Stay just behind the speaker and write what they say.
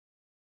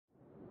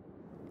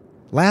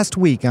Last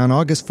week on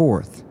August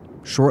 4th,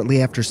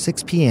 shortly after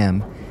 6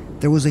 p.m.,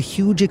 there was a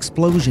huge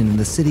explosion in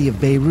the city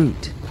of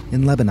Beirut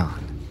in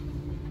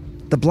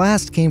Lebanon. The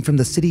blast came from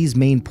the city's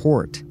main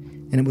port,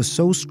 and it was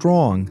so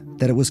strong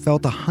that it was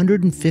felt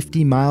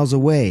 150 miles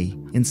away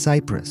in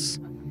Cyprus.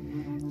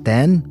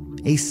 Then,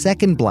 a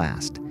second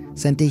blast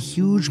sent a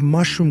huge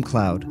mushroom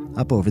cloud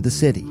up over the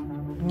city.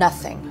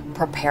 Nothing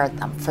prepared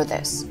them for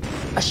this.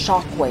 A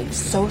shockwave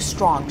so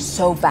strong,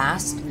 so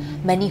vast,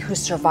 many who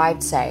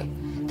survived say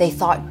they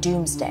thought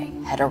doomsday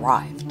had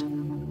arrived.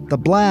 The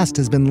blast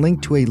has been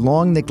linked to a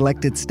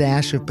long-neglected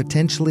stash of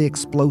potentially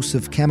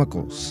explosive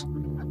chemicals.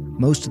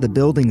 Most of the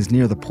buildings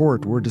near the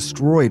port were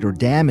destroyed or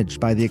damaged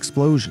by the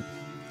explosion.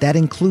 That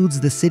includes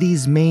the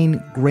city's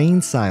main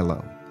grain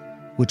silo,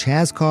 which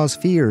has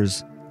caused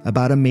fears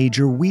about a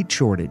major wheat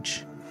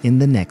shortage in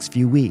the next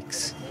few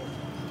weeks.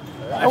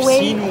 I've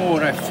seen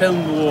war, I've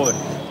filmed war,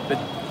 but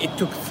it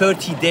took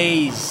 30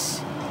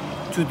 days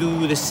to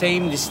do the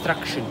same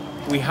destruction.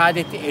 We had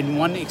it in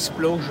one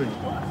explosion.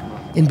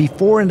 In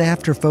before and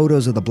after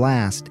photos of the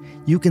blast,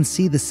 you can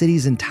see the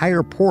city's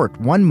entire port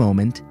one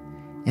moment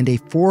and a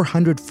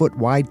 400-foot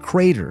wide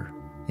crater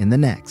in the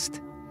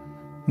next.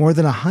 More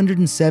than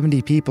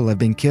 170 people have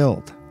been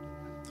killed.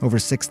 Over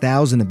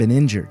 6,000 have been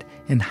injured,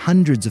 and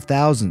hundreds of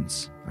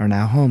thousands are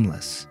now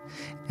homeless.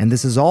 And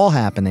this is all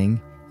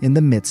happening in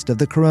the midst of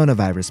the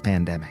coronavirus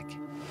pandemic.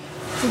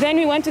 So then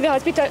we went to the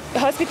hospital.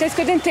 Hospitals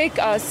couldn't take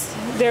us.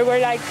 There were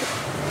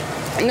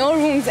no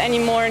rooms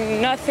anymore,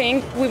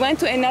 nothing. We went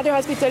to another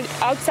hospital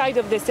outside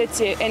of the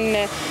city,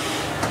 and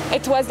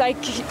it was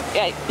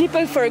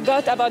people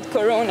forgot about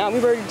corona. We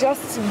were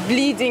just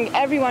bleeding.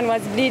 Everyone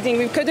was bleeding.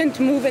 We couldn't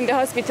move in the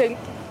hospital.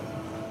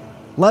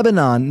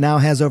 Lebanon now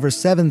has over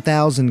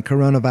 7,000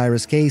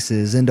 coronavirus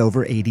cases and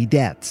over 80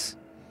 deaths.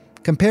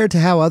 Compared to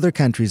how other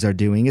countries are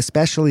doing,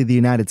 especially the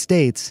United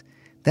States,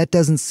 that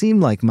doesn't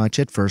seem like much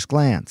at first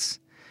glance.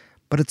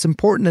 But it's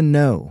important to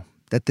know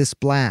that this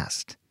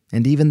blast,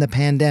 and even the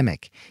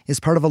pandemic, is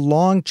part of a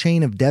long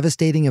chain of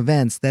devastating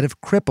events that have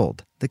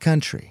crippled the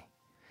country.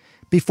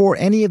 Before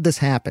any of this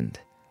happened,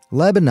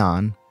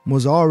 Lebanon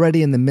was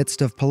already in the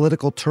midst of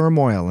political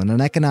turmoil and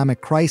an economic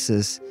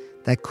crisis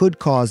that could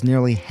cause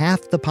nearly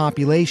half the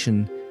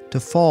population to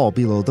fall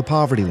below the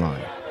poverty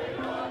line.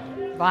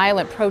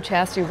 Violent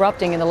protests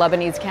erupting in the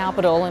Lebanese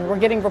capital, and we're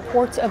getting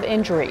reports of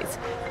injuries.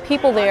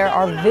 People there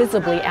are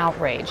visibly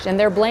outraged, and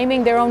they're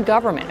blaming their own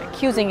government,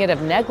 accusing it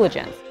of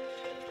negligence.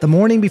 The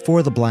morning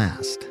before the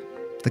blast,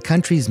 the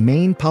country's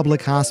main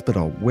public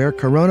hospital, where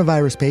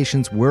coronavirus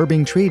patients were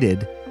being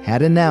treated,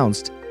 had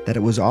announced that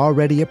it was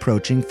already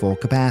approaching full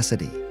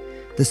capacity.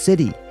 The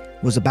city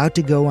was about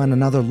to go on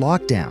another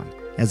lockdown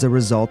as a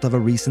result of a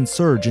recent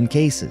surge in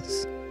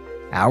cases.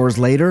 Hours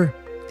later,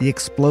 the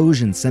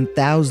explosion sent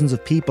thousands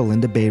of people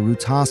into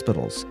Beirut's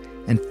hospitals,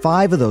 and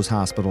 5 of those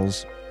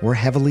hospitals were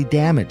heavily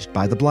damaged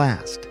by the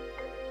blast.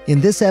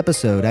 In this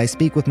episode, I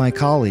speak with my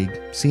colleague,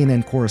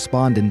 CNN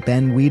correspondent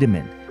Ben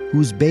Wedeman,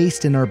 who's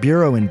based in our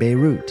bureau in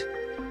Beirut.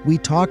 We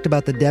talked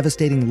about the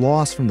devastating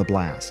loss from the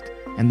blast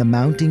and the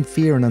mounting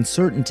fear and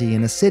uncertainty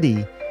in a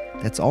city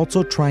that's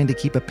also trying to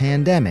keep a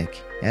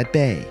pandemic at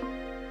bay.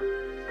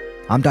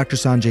 I'm Dr.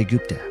 Sanjay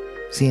Gupta,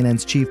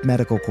 CNN's Chief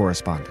Medical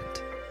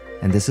Correspondent,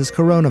 and this is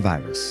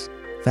Coronavirus,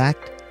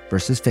 Fact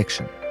versus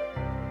Fiction.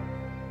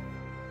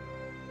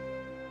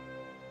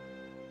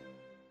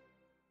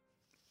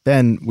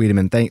 Ben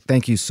Wedeman,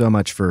 thank you so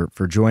much for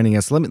joining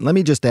us. Let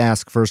me just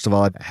ask, first of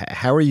all,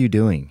 how are you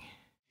doing?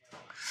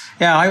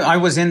 Yeah, I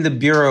was in the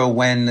bureau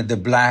when the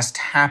blast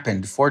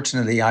happened.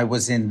 Fortunately, I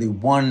was in the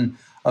one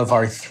of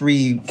our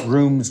 3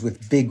 rooms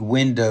with big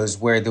windows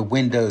where the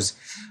windows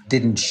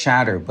didn't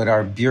shatter, but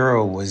our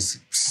bureau was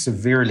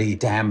severely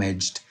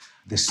damaged.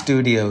 The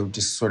studio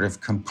just sort of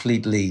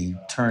completely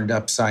turned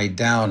upside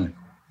down.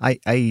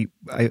 I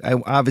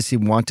obviously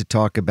want to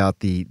talk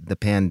about the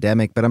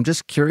pandemic, but I'm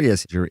just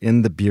curious. You're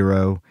in the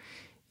bureau,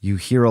 you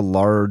hear a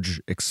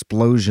large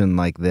explosion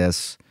like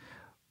this.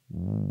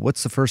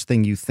 What's the first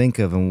thing you think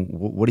of, and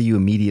what do you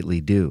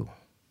immediately do?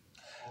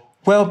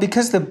 Well,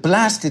 because the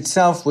blast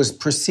itself was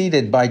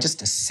preceded by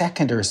just a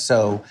second or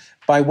so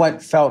by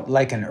what felt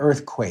like an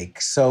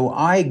earthquake. So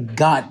I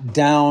got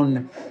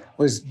down,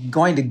 was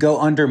going to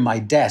go under my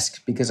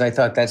desk because I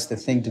thought that's the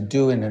thing to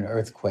do in an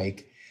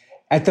earthquake.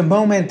 At the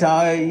moment,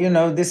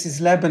 this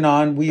is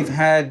Lebanon. We've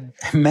had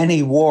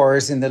many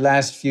wars in the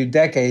last few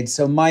decades.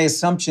 So my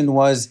assumption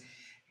was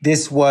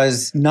this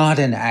was not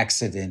an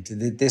accident,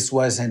 that this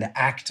was an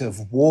act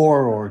of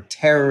war or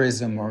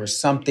terrorism or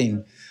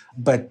something.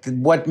 But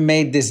what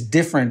made this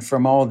different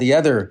from all the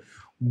other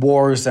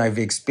wars I've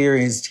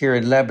experienced here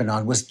in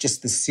Lebanon was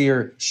just the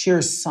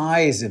sheer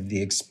size of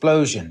the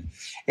explosion.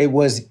 It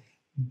was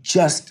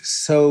just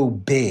so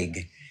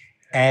big.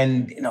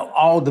 And,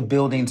 all the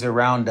buildings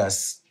around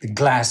us, the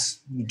glass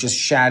just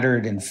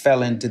shattered and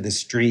fell into the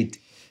street.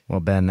 Well,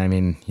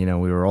 Ben,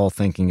 we were all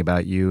thinking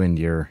about you and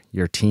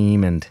your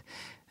team, and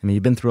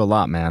you've been through a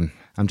lot, man.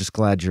 I'm just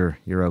glad you're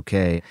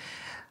okay.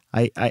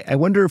 I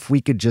wonder if we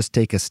could just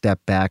take a step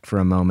back for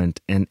a moment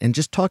and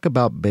just talk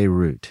about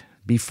Beirut.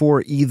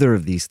 before either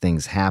of these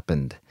things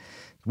happened.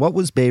 What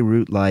was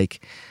Beirut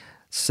like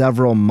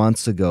several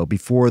months ago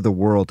before the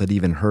world had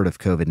even heard of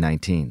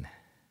COVID-19?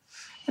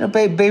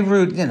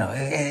 Beirut,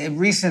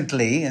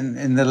 recently,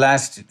 in the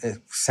last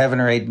 7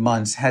 or 8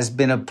 months, has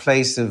been a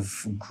place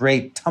of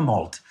great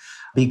tumult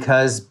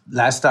because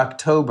last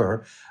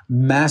October,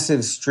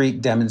 massive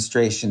street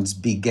demonstrations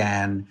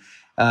began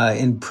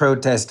in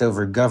protest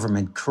over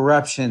government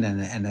corruption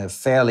and a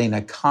failing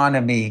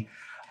economy.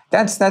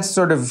 That's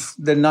sort of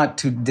the not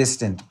too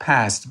distant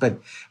past. But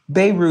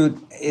Beirut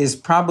is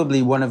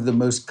probably one of the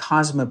most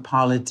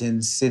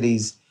cosmopolitan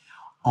cities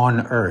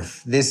on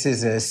earth. This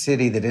is a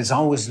city that has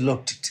always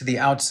looked to the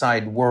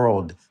outside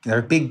world. There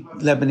are big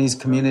Lebanese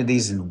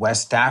communities in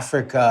West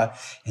Africa,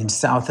 in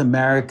South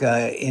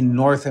America, in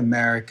North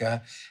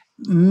America.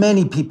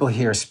 Many people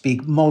here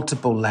speak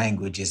multiple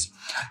languages,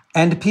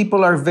 and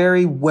people are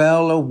very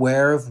well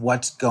aware of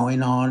what's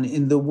going on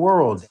in the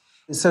world.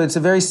 So it's a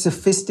very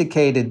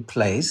sophisticated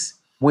place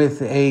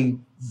with a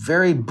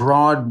very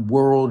broad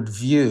world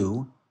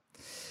view.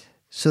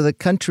 So the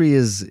country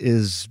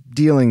is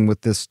dealing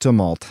with this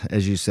tumult,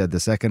 as you said,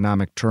 this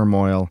economic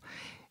turmoil,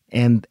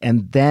 and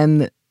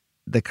then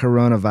the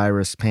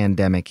coronavirus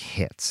pandemic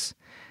hits.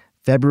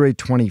 February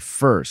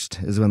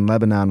 21st is when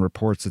Lebanon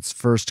reports its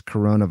first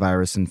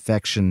coronavirus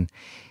infection.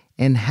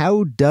 And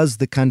how does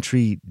the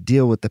country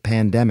deal with the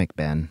pandemic,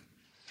 Ben?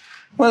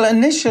 Well,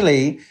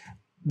 initially,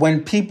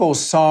 when people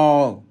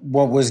saw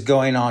what was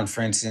going on,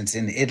 for instance,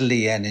 in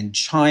Italy and in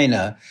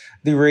China,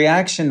 the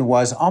reaction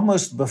was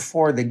almost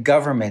before the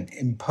government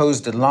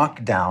imposed a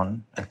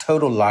lockdown, a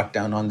total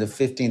lockdown on the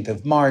 15th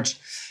of March,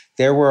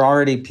 there were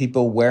already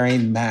people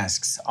wearing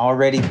masks,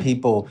 already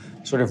people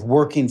sort of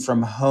working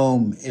from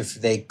home if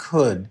they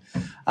could,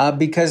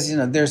 because,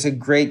 there's a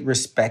great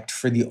respect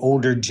for the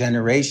older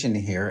generation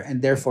here,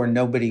 and therefore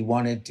nobody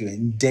wanted to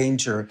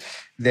endanger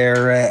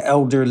their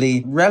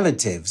elderly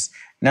relatives.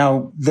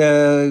 Now,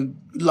 the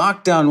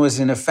lockdown was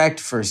in effect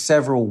for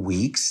several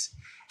weeks,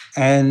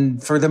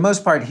 and for the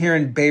most part here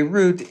in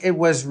Beirut, it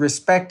was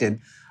respected.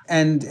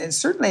 And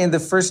certainly in the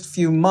first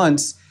few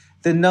months,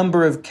 the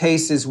number of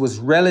cases was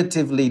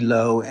relatively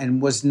low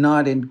and was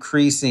not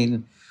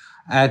increasing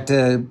at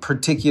a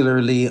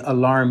particularly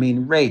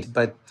alarming rate.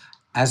 But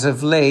as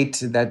of late,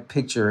 that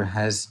picture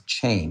has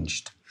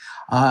changed.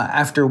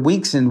 After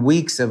weeks and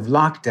weeks of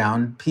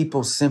lockdown,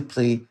 people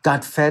simply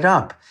got fed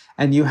up.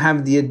 And you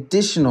have the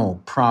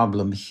additional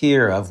problem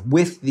here of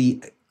with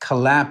the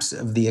collapse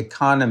of the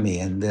economy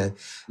and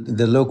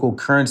the local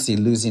currency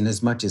losing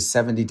as much as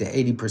 70 to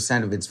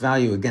 80% of its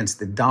value against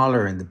the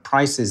dollar and the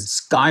prices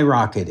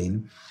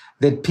skyrocketing,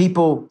 that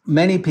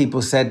many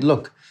people said,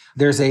 look,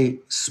 there's a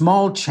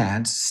small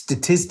chance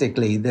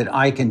statistically that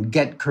I can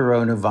get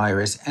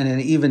coronavirus and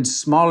an even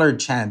smaller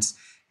chance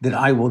that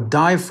I will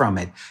die from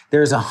it.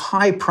 There's a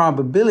high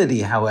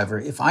probability, however,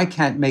 if I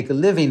can't make a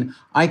living,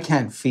 I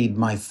can't feed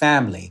my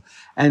family.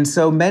 And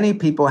so many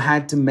people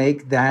had to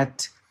make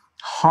that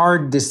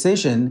hard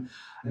decision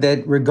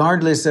that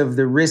regardless of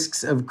the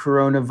risks of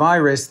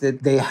coronavirus,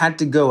 that they had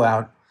to go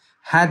out,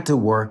 had to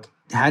work,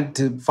 had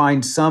to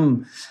find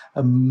some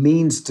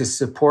means to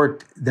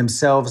support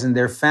themselves and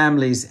their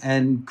families,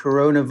 and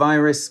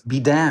coronavirus be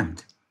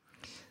damned.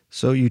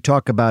 So you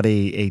talk about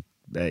a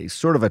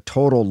sort of a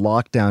total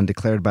lockdown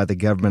declared by the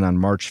government on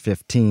March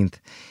 15th,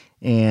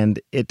 and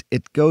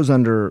it goes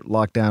under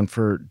lockdown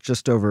for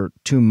just over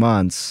 2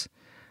 months.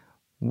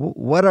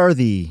 What are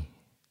the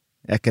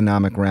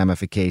economic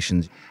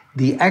ramifications?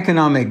 The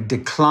economic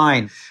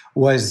decline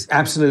was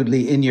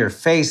absolutely in your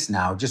face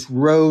now. Just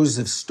rows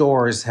of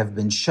stores have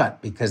been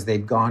shut because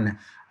they've gone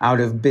out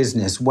of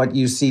business. What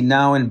you see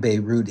now in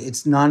Beirut,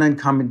 it's not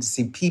uncommon to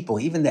see people,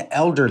 even the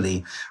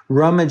elderly,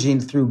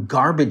 rummaging through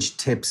garbage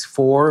tips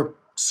for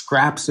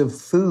scraps of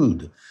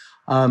food.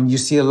 You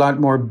see a lot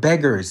more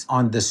beggars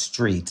on the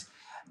street.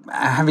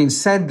 Having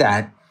said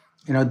that,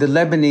 the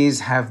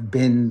Lebanese have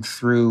been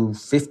through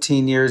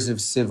 15 years of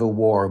civil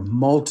war,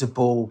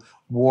 multiple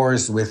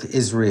wars with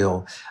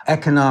Israel,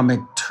 economic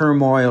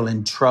turmoil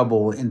and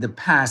trouble in the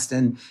past,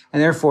 and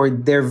therefore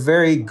they're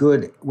very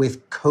good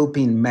with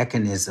coping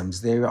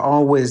mechanisms. They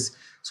always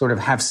sort of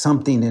have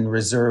something in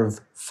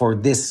reserve for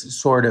this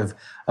sort of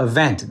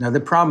event. Now, the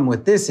problem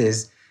with this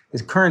is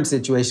the current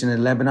situation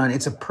in Lebanon,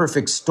 it's a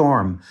perfect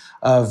storm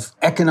of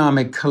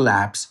economic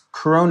collapse,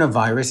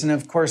 coronavirus, and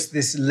of course,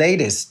 this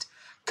latest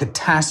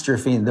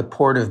catastrophe in the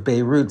port of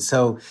Beirut.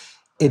 So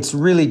it's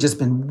really just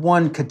been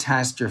one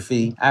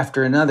catastrophe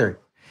after another.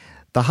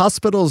 The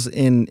hospitals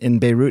in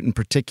Beirut in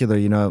particular,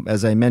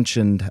 as I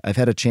mentioned, I've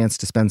had a chance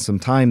to spend some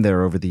time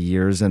there over the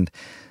years, and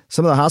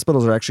some of the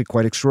hospitals are actually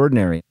quite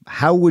extraordinary.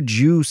 How would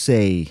you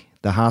say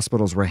the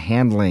hospitals were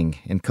handling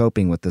and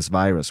coping with this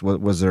virus?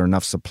 Was there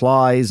enough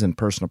supplies and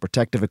personal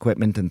protective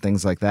equipment and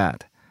things like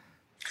that?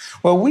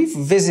 Well, we've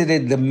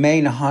visited the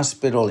main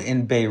hospital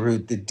in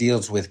Beirut that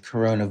deals with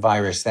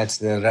coronavirus. That's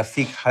the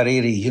Rafik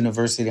Hariri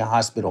University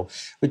Hospital,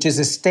 which is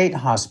a state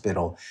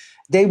hospital.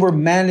 They were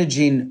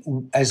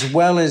managing as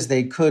well as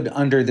they could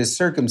under the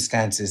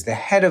circumstances. The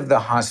head of the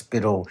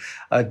hospital,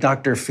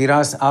 Dr.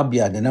 Firas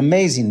Abyad, an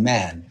amazing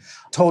man,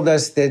 told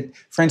us that,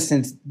 for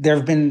instance, there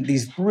have been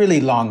these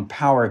really long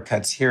power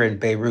cuts here in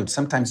Beirut,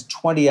 sometimes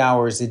 20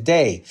 hours a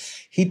day.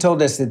 He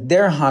told us that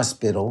their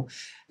hospital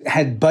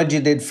had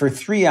budgeted for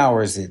 3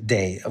 hours a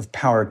day of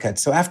power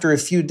cuts. So after a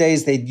few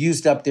days, they'd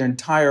used up their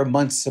entire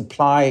month's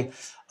supply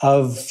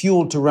of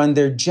fuel to run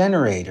their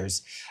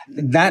generators.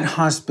 That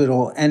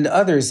hospital and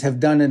others have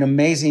done an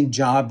amazing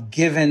job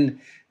given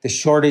the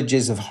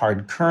shortages of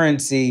hard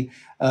currency,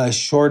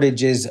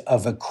 shortages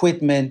of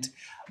equipment,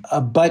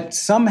 but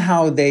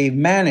somehow they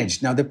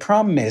managed. Now, the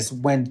problem is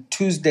when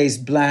Tuesday's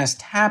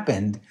blast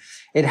happened,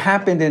 it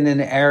happened in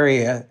an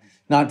area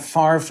not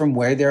far from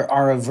where there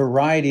are a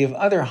variety of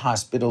other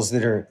hospitals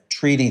that are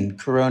treating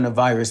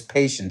coronavirus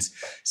patients.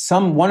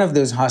 One of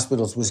those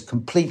hospitals was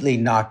completely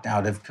knocked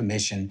out of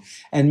commission,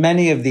 and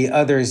many of the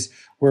others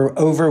were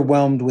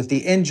overwhelmed with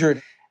the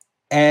injured.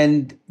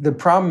 And the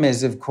problem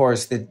is, of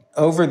course, that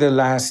over the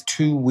last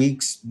 2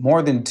 weeks,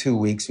 more than 2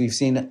 weeks, we've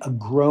seen a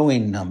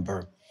growing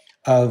number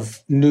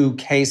of new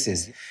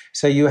cases.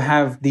 So you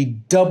have the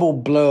double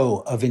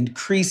blow of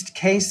increased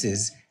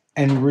cases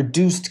and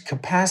reduced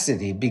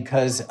capacity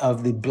because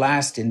of the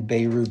blast in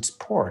Beirut's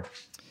port.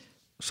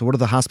 So what do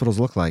the hospitals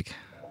look like?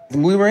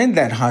 We were in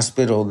that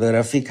hospital, the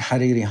Rafiq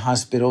Hariri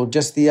Hospital,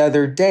 just the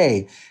other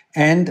day,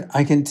 and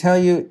I can tell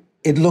you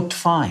it looked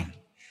fine.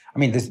 I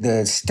mean,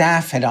 the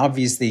staff had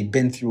obviously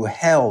been through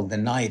hell the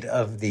night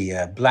of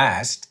the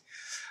blast,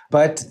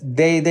 but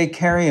they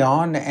carry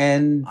on,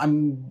 and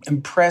I'm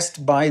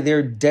impressed by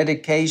their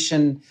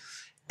dedication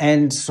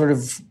and sort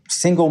of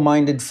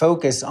single-minded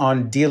focus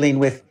on dealing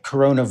with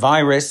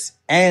coronavirus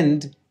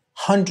and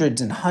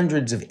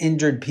hundreds of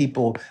injured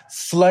people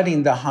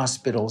flooding the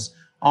hospitals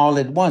all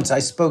at once. I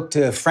spoke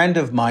to a friend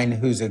of mine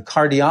who's a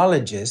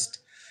cardiologist.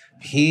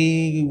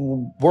 He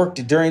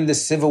worked during the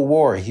Civil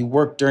War. He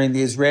worked during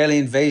the Israeli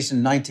invasion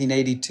in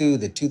 1982,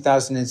 the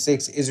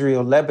 2006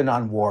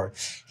 Israel-Lebanon war.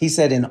 He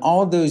said in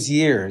all those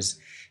years,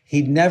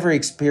 he'd never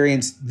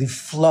experienced the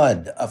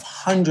flood of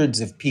hundreds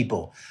of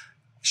people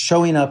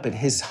showing up at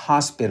his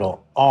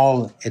hospital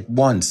all at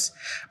once.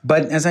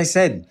 But as I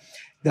said,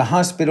 the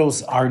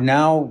hospitals are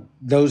now,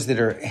 those that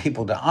are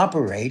able to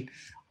operate,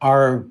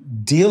 are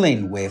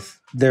dealing with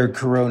their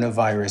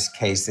coronavirus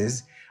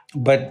cases,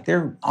 but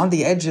they're on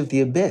the edge of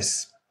the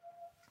abyss.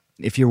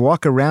 If you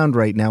walk around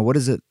right now, what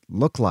does it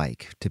look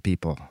like to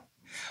people?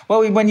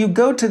 Well, when you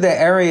go to the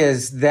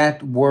areas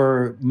that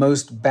were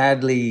most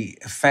badly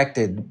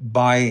affected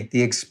by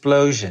the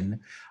explosion,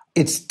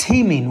 it's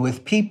teeming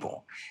with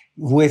people,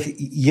 with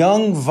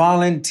young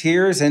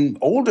volunteers and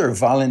older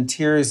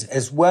volunteers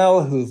as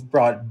well, who've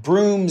brought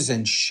brooms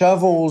and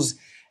shovels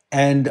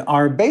and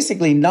are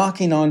basically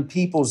knocking on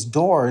people's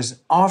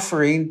doors,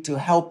 offering to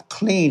help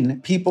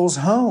clean people's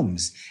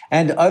homes.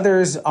 And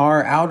others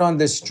are out on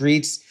the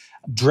streets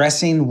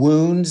dressing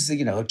wounds,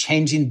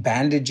 changing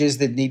bandages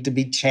that need to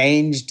be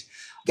changed,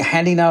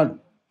 handing out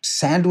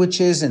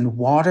sandwiches and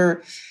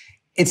water.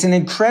 It's an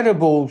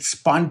incredible,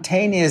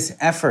 spontaneous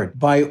effort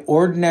by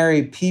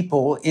ordinary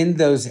people in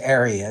those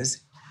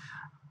areas.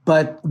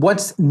 But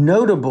what's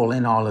notable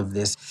in all of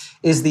this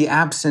is the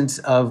absence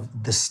of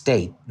the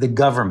state, the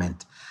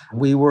government.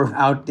 We were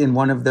out in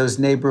one of those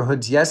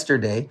neighborhoods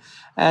yesterday,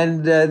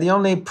 and the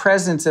only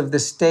presence of the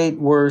state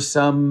were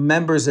some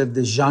members of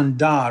the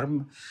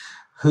gendarmes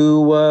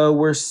who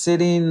were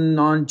sitting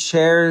on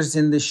chairs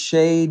in the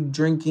shade,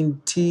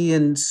 drinking tea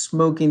and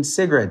smoking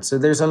cigarettes. So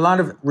there's a lot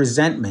of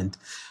resentment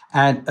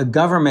at a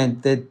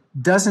government that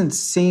doesn't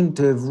seem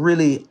to have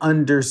really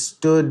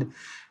understood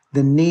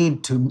the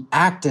need to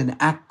act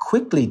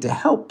quickly to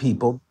help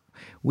people.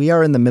 We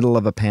are in the middle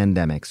of a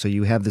pandemic, so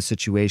you have the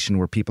situation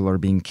where people are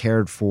being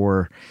cared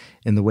for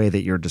in the way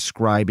that you're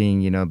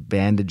describing,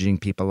 bandaging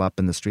people up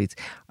in the streets.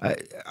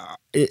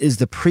 Is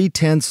the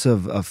pretense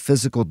of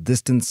physical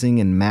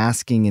distancing and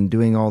masking and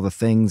doing all the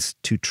things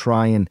to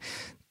try and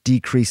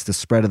decrease the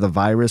spread of the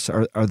virus,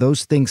 are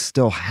those things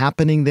still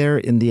happening there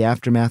in the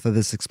aftermath of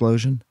this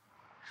explosion?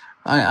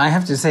 I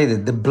have to say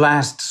that the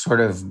blast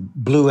sort of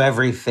blew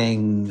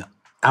everything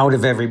out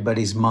of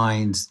everybody's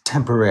minds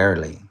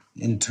temporarily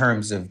in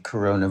terms of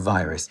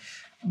coronavirus.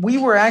 We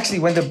were actually,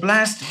 when the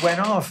blast went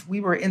off, we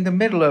were in the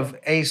middle of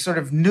a sort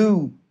of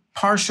new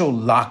partial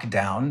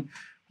lockdown,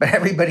 but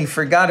everybody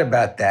forgot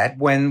about that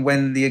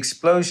when the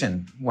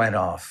explosion went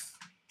off.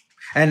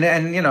 And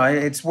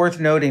it's worth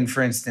noting,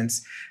 for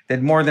instance,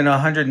 that more than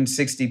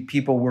 160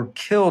 people were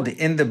killed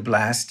in the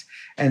blast,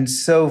 and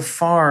so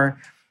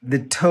far, the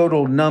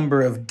total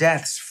number of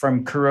deaths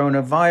from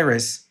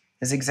coronavirus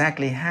is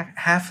exactly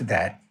half of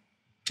that,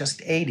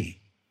 just 80.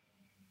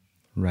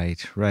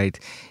 Right.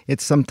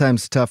 It's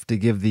sometimes tough to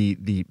give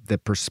the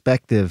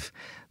perspective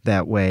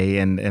that way,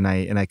 and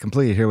I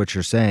completely hear what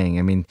you're saying.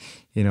 I mean,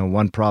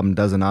 one problem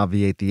doesn't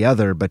obviate the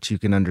other, but you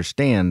can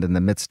understand in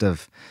the midst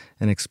of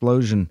an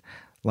explosion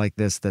like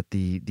this that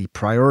the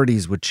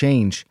priorities would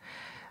change.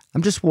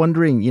 I'm just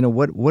wondering,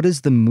 what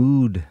is the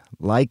mood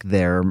like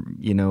there?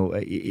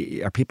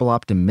 Are people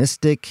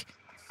optimistic?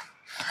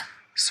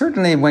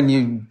 Certainly, when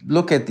you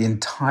look at the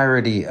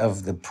entirety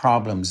of the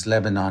problems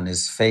Lebanon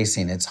is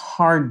facing, it's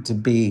hard to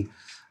be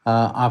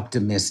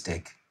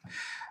optimistic.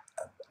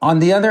 On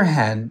the other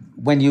hand,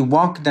 when you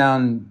walk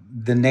down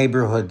the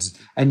neighborhoods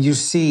and you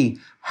see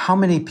how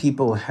many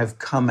people have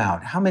come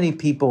out, how many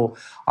people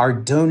are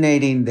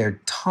donating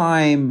their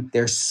time,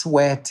 their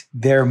sweat,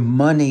 their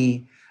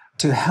money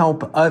to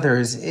help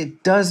others,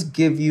 it does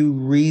give you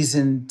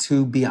reason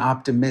to be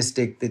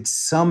optimistic that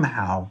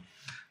somehow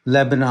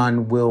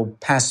Lebanon will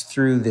pass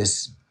through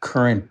this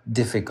current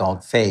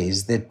difficult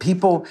phase, that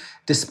people,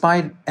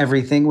 despite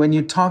everything, when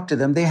you talk to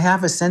them, they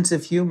have a sense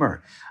of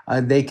humor.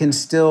 They can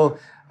still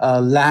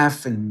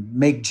laugh and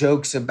make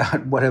jokes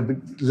about what a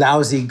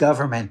lousy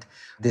government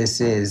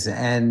this is.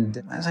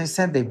 And as I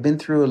said, they've been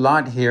through a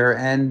lot here.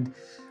 And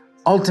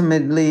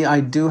ultimately, I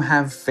do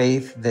have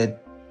faith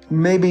that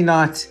maybe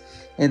not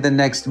in the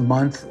next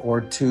month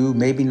or two,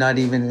 maybe not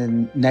even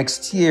in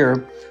next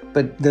year,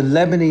 but the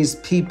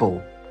Lebanese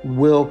people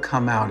will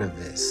come out of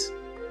this.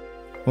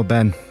 Well,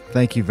 Ben,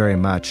 thank you very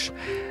much.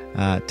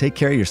 Take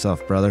care of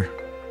yourself, brother.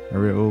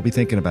 We'll be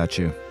thinking about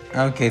you.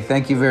 Okay,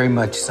 thank you very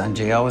much,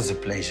 Sanjay. Always a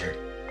pleasure.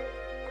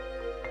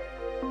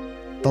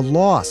 The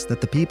loss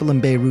that the people in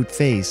Beirut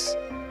face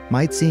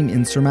might seem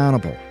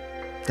insurmountable.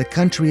 The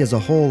country as a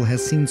whole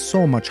has seen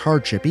so much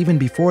hardship even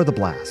before the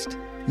blast,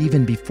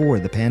 even before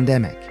the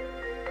pandemic.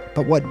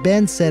 But what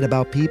Ben said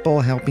about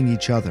people helping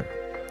each other,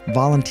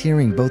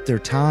 volunteering both their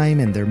time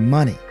and their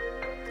money,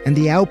 and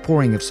the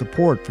outpouring of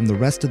support from the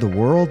rest of the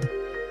world,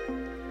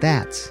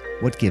 that's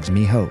what gives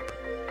me hope.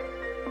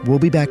 We'll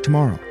be back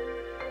tomorrow.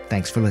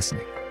 Thanks for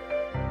listening.